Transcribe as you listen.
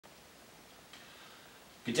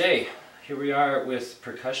Good day. Here we are with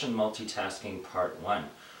percussion multitasking part 1.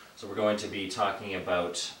 So we're going to be talking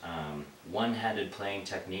about one-handed playing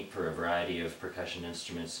technique for a variety of percussion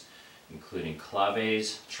instruments, including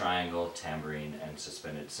clavés, triangle, tambourine, and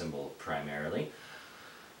suspended cymbal primarily.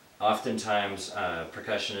 Oftentimes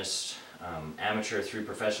percussionists, amateur through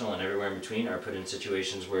professional and everywhere in between, are put in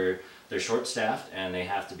situations where they're short-staffed and they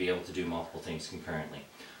have to be able to do multiple things concurrently.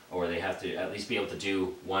 Or they have to at least be able to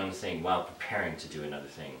do one thing while preparing to do another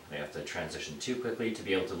thing. They have to transition too quickly to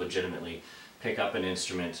be able to legitimately pick up an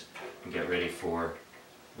instrument and get ready for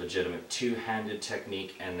legitimate two-handed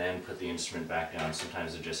technique and then put the instrument back down.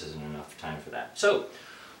 Sometimes there just isn't enough time for that. So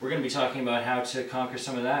we're going to be talking about how to conquer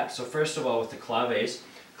some of that. So first of all, with the clavés,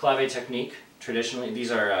 clavé technique, traditionally,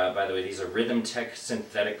 these are, by the way, these are Rhythm Tech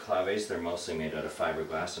synthetic clavés. They're mostly made out of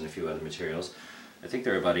fiberglass and a few other materials. I think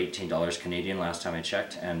they're about $18 Canadian last time I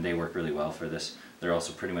checked, and they work really well for this. They're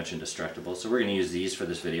also pretty much indestructible, so we're going to use these for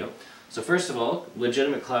this video. So first of all,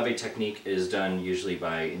 legitimate clavé technique is done usually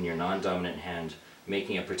by, in your non-dominant hand,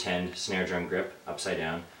 making a pretend snare drum grip upside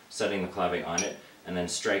down, setting the clavé on it, and then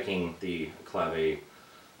striking the clavé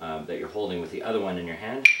that you're holding with the other one in your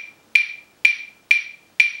hand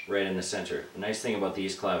right in the center. The nice thing about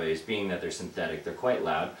these clavés, being that they're synthetic, they're quite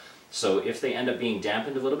loud. So if they end up being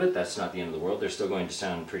dampened a little bit, that's not the end of the world. They're still going to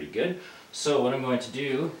sound pretty good. So what I'm going to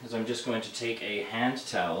do is I'm just going to take a hand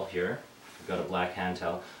towel here. I've got a black hand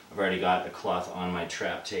towel. I've already got a cloth on my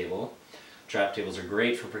trap table. Trap tables are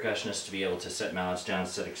great for percussionists to be able to set mallets down,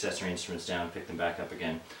 set accessory instruments down, pick them back up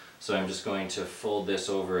again. So I'm just going to fold this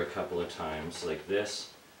over a couple of times like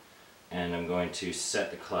this, and I'm going to set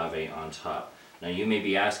the clavé on top. Now you may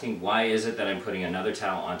be asking, why is it that I'm putting another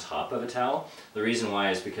towel on top of a towel? The reason why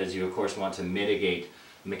is because you of course want to mitigate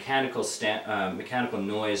mechanical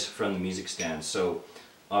noise from the music stand. So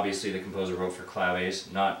obviously the composer wrote for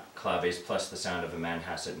clavés, not clavés plus the sound of a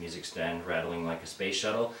Manhasset music stand rattling like a space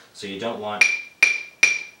shuttle. So you don't want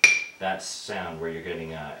that sound where you're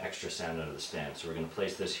getting extra sound out of the stand. So we're going to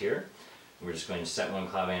place this here. We're just going to set one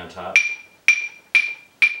clavé on top,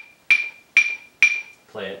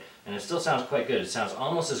 play it, and it still sounds quite good. It sounds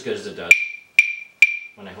almost as good as it does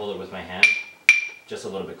when I hold it with my hand, just a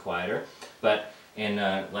little bit quieter. But in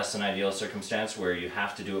a less than ideal circumstance where you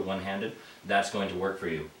have to do it one-handed, that's going to work for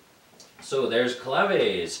you. So there's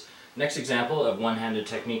clavés. Next example of one-handed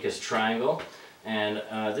technique is triangle, and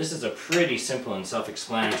this is a pretty simple and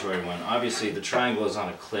self-explanatory one. Obviously the triangle is on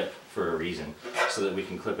a clip for a reason, so that we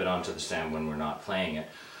can clip it onto the stand when we're not playing it.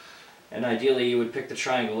 And ideally you would pick the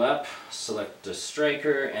triangle up, select a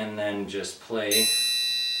striker, and then just play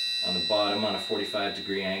on the bottom on a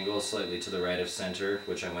 45-degree angle, slightly to the right of center,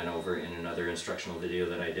 which I went over in another instructional video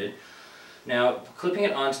that I did. Now, clipping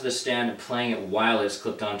it onto the stand and playing it while it's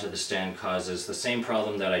clipped onto the stand causes the same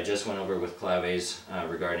problem that I just went over with clavés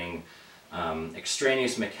regarding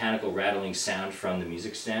extraneous mechanical rattling sound from the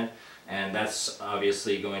music stand. And that's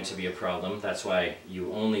obviously going to be a problem. That's why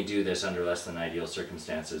you only do this under less than ideal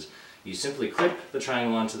circumstances. You simply clip the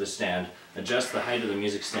triangle onto the stand, adjust the height of the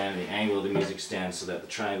music stand and the angle of the music stand so that the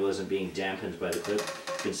triangle isn't being dampened by the clip.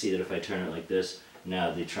 You can see that if I turn it like this, now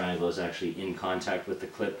the triangle is actually in contact with the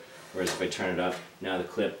clip, whereas if I turn it up, now the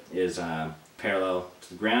clip is parallel to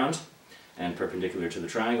the ground and perpendicular to the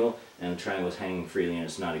triangle, and the triangle is hanging freely and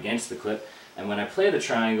it's not against the clip. And when I play the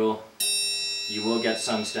triangle, you will get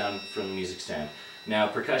some sound from the music stand. Now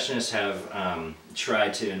percussionists have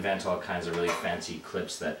tried to invent all kinds of really fancy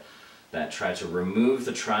clips that try to remove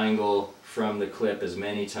the triangle from the clip as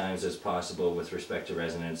many times as possible with respect to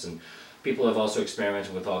resonance, and people have also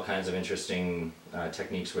experimented with all kinds of interesting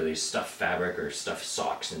techniques where they stuff fabric or stuff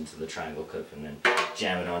socks into the triangle clip and then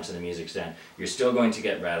jam it onto the music stand. You're still going to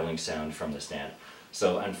get rattling sound from the stand.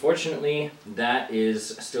 So unfortunately that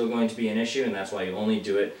is still going to be an issue, and that's why you only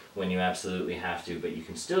do it when you absolutely have to, but you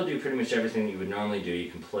can still do pretty much everything that you would normally do.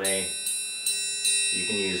 You can play, you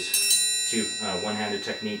can use one-handed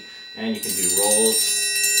technique, and you can do rolls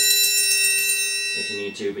if you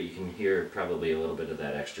need to, but you can hear probably a little bit of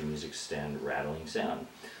that extra music stand rattling sound.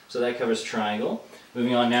 So that covers triangle.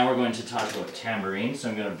 Moving on, now we're going to talk about tambourine. So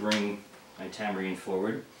I'm going to bring my tambourine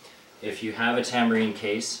forward. If you have a tambourine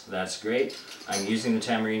case, that's great. I'm using the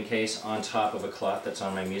tambourine case on top of a cloth that's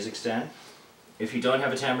on my music stand. If you don't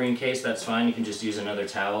have a tambourine case, that's fine. You can just use another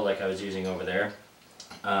towel like I was using over there.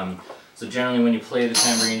 So generally when you play the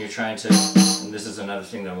tambourine, you're trying to, and this is another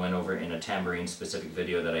thing that I went over in a tambourine specific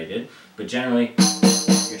video that I did, but generally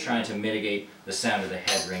you're trying to mitigate the sound of the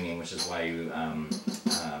head ringing, which is why you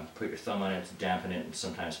put your thumb on it to dampen it and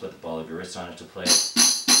sometimes put the ball of your wrist on it to play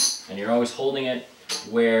it. And you're always holding it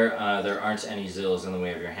where there aren't any zills in the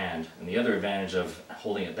way of your hand. And the other advantage of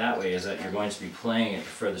holding it that way is that you're going to be playing it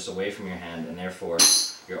furthest away from your hand, and therefore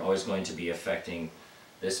you're always going to be affecting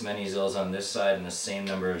this many zills on this side and the same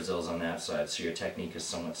number of zills on that side, so your technique is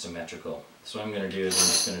somewhat symmetrical. So what I'm going to do is I'm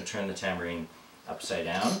just going to turn the tambourine upside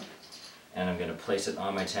down, and I'm going to place it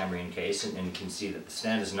on my tambourine case, and you can see that the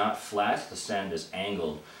stand is not flat, the stand is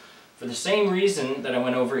angled. For the same reason that I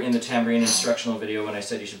went over in the tambourine instructional video when I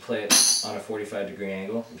said you should play it on a 45-degree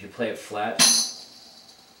angle. If you play it flat, the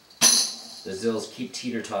zills keep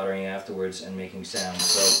teeter-tottering afterwards and making sound.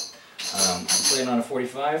 So if you play it on a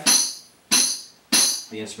 45,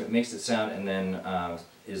 the instrument makes its sound and then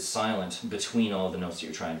is silent between all the notes that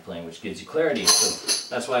you're trying to play, which gives you clarity. So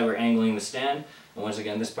that's why we're angling the stand. And once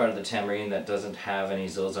again, this part of the tambourine that doesn't have any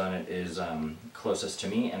zills on it is closest to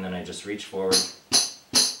me, and then I just reach forward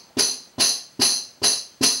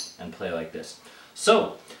and play like this.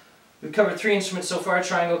 So we've covered 3 instruments so far: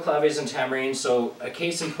 triangle, claves, and tambourine. So a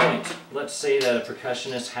case in point, let's say that a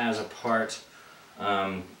percussionist has a part,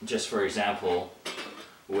 just for example,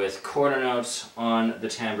 with quarter notes on the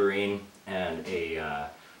tambourine and a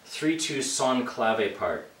 3/2 son clave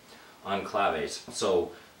part on claves.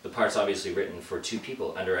 So the part's obviously written for 2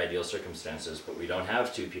 people under ideal circumstances, but we don't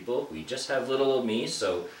have 2 people, we just have little old me.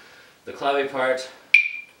 So the clave part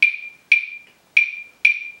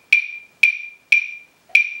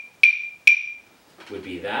would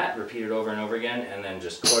be that, repeated over and over again, and then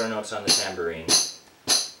just quarter notes on the tambourine.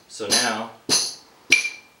 So now,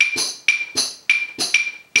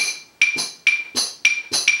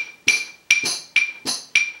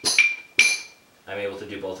 I'm able to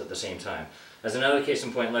do both at the same time. As another case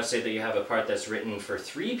in point, let's say that you have a part that's written for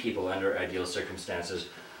 3 people under ideal circumstances,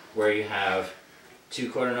 where you have 2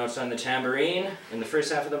 quarter notes on the tambourine in the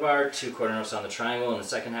first half of the bar, 2 quarter notes on the triangle in the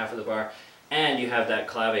second half of the bar, and you have that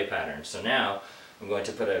clave pattern. So now I'm going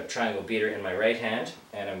to put a triangle beater in my right hand,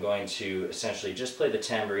 and I'm going to essentially just play the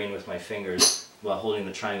tambourine with my fingers while holding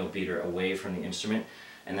the triangle beater away from the instrument,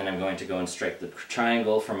 and then I'm going to go and strike the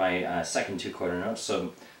triangle for my second 2 quarter notes.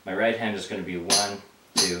 So my right hand is going to be 1,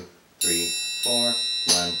 2, 3, 4, 1,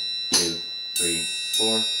 2, 3,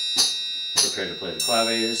 4. Prepare to play the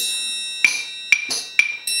claves.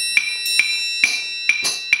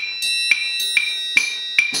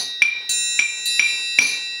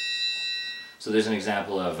 So there's an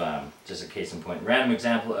example of, just a case in point, random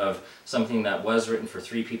example of something that was written for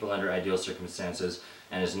 3 people under ideal circumstances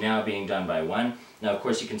and is now being done by 1. Now of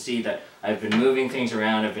course you can see that I've been moving things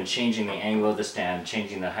around, I've been changing the angle of the stand,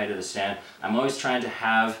 changing the height of the stand. I'm always trying to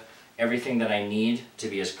have everything that I need to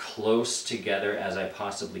be as close together as I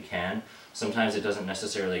possibly can. Sometimes it doesn't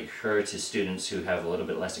necessarily occur to students who have a little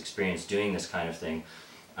bit less experience doing this kind of thing.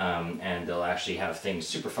 And they'll actually have things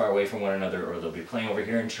super far away from one another, or they'll be playing over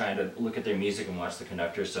here and trying to look at their music and watch the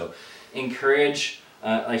conductor. So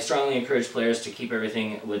I strongly encourage players to keep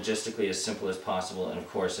everything logistically as simple as possible. And of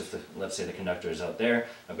course, if let's say the conductor is out there,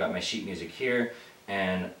 I've got my sheet music here,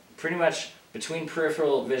 and pretty much between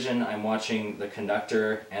peripheral vision, I'm watching the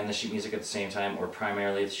conductor and the sheet music at the same time, or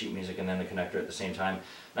primarily the sheet music and then the conductor at the same time.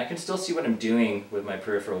 And I can still see what I'm doing with my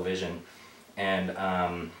peripheral vision. And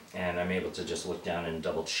I'm able to just look down and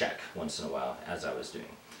double check once in a while, as I was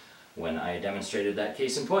doing when I demonstrated that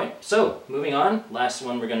case in point. So, moving on, last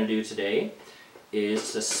one we're going to do today is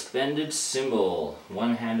suspended cymbal,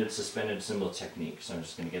 one-handed suspended cymbal technique. So I'm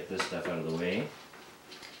just going to get this stuff out of the way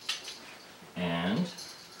and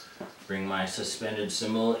bring my suspended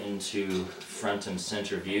cymbal into front and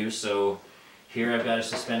center view. So here I've got a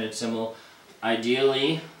suspended cymbal.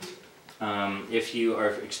 Ideally, if you are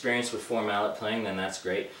experienced with 4 mallet playing, then that's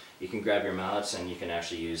great. You can grab your mallets and you can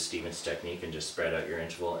actually use Stevens' technique and just spread out your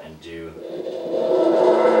interval and do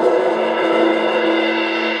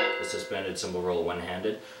the suspended cymbal roll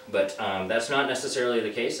one-handed. But that's not necessarily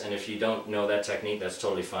the case, and if you don't know that technique, that's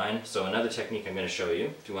totally fine. So another technique I'm going to show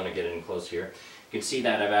you, if you want to get in close here, you can see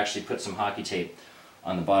that I've actually put some hockey tape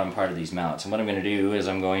on the bottom part of these mallets. And what I'm going to do is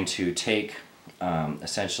I'm going to take,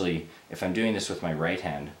 essentially, if I'm doing this with my right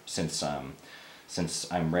hand, since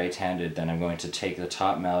I'm right-handed, then I'm going to take the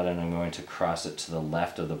top mallet and I'm going to cross it to the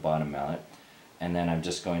left of the bottom mallet, and then I'm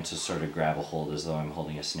just going to sort of grab a hold as though I'm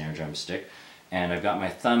holding a snare drum stick, and I've got my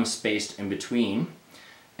thumb spaced in between,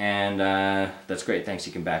 and that's great, thanks,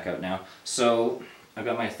 you can back out now. So I've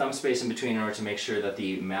got my thumb space in between in order to make sure that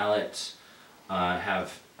the mallets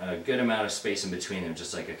have a good amount of space in between them,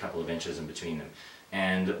 just like a couple of inches in between them.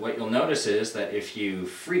 And what you'll notice is that if you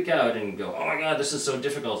freak out and go, oh my god, this is so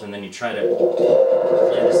difficult, and then you try to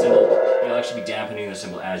play the cymbal, you'll actually be dampening the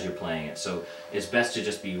cymbal as you're playing it. So it's best to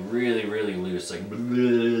just be really, really loose,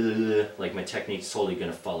 like my technique's totally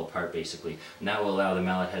going to fall apart basically. And that will allow the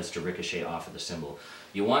mallet heads to ricochet off of the cymbal.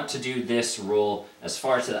 You want to do this roll as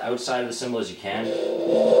far to the outside of the cymbal as you can,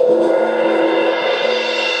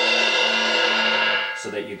 so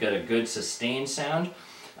that you get a good sustained sound.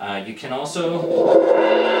 You can also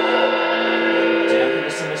dampen the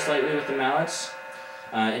cymbal slightly with the mallets.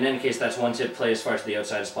 In any case, that's one tip, play as far to the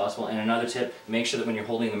outside as possible. And another tip, make sure that when you're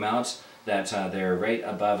holding the mallets that they're right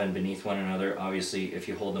above and beneath one another. Obviously, if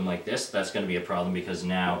you hold them like this, that's going to be a problem because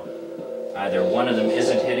now either one of them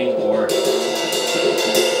isn't hitting or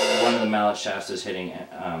one of the mallet shafts is hitting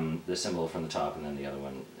the cymbal from the top, and then the other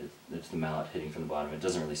one, it's the mallet hitting from the bottom. It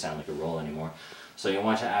doesn't really sound like a roll anymore. So you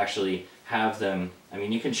want to actually have them, I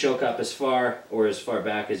mean, you can choke up as far or as far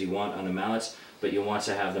back as you want on the mallets, but you want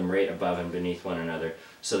to have them right above and beneath one another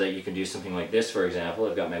so that you can do something like this, for example.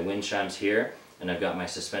 I've got my wind chimes here, and I've got my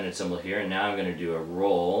suspended cymbal here, and now I'm going to do a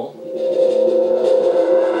roll into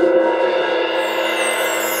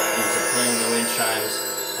playing the wind chimes,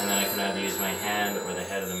 and then I can either use my hand or the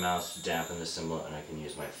head of the mouse to dampen the cymbal, and I can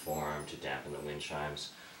use my forearm to dampen the wind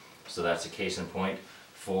chimes. So that's a case in point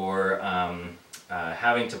for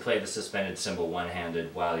having to play the suspended cymbal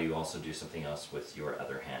one-handed while you also do something else with your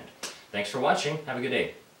other hand. Thanks for watching. Have a good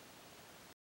day.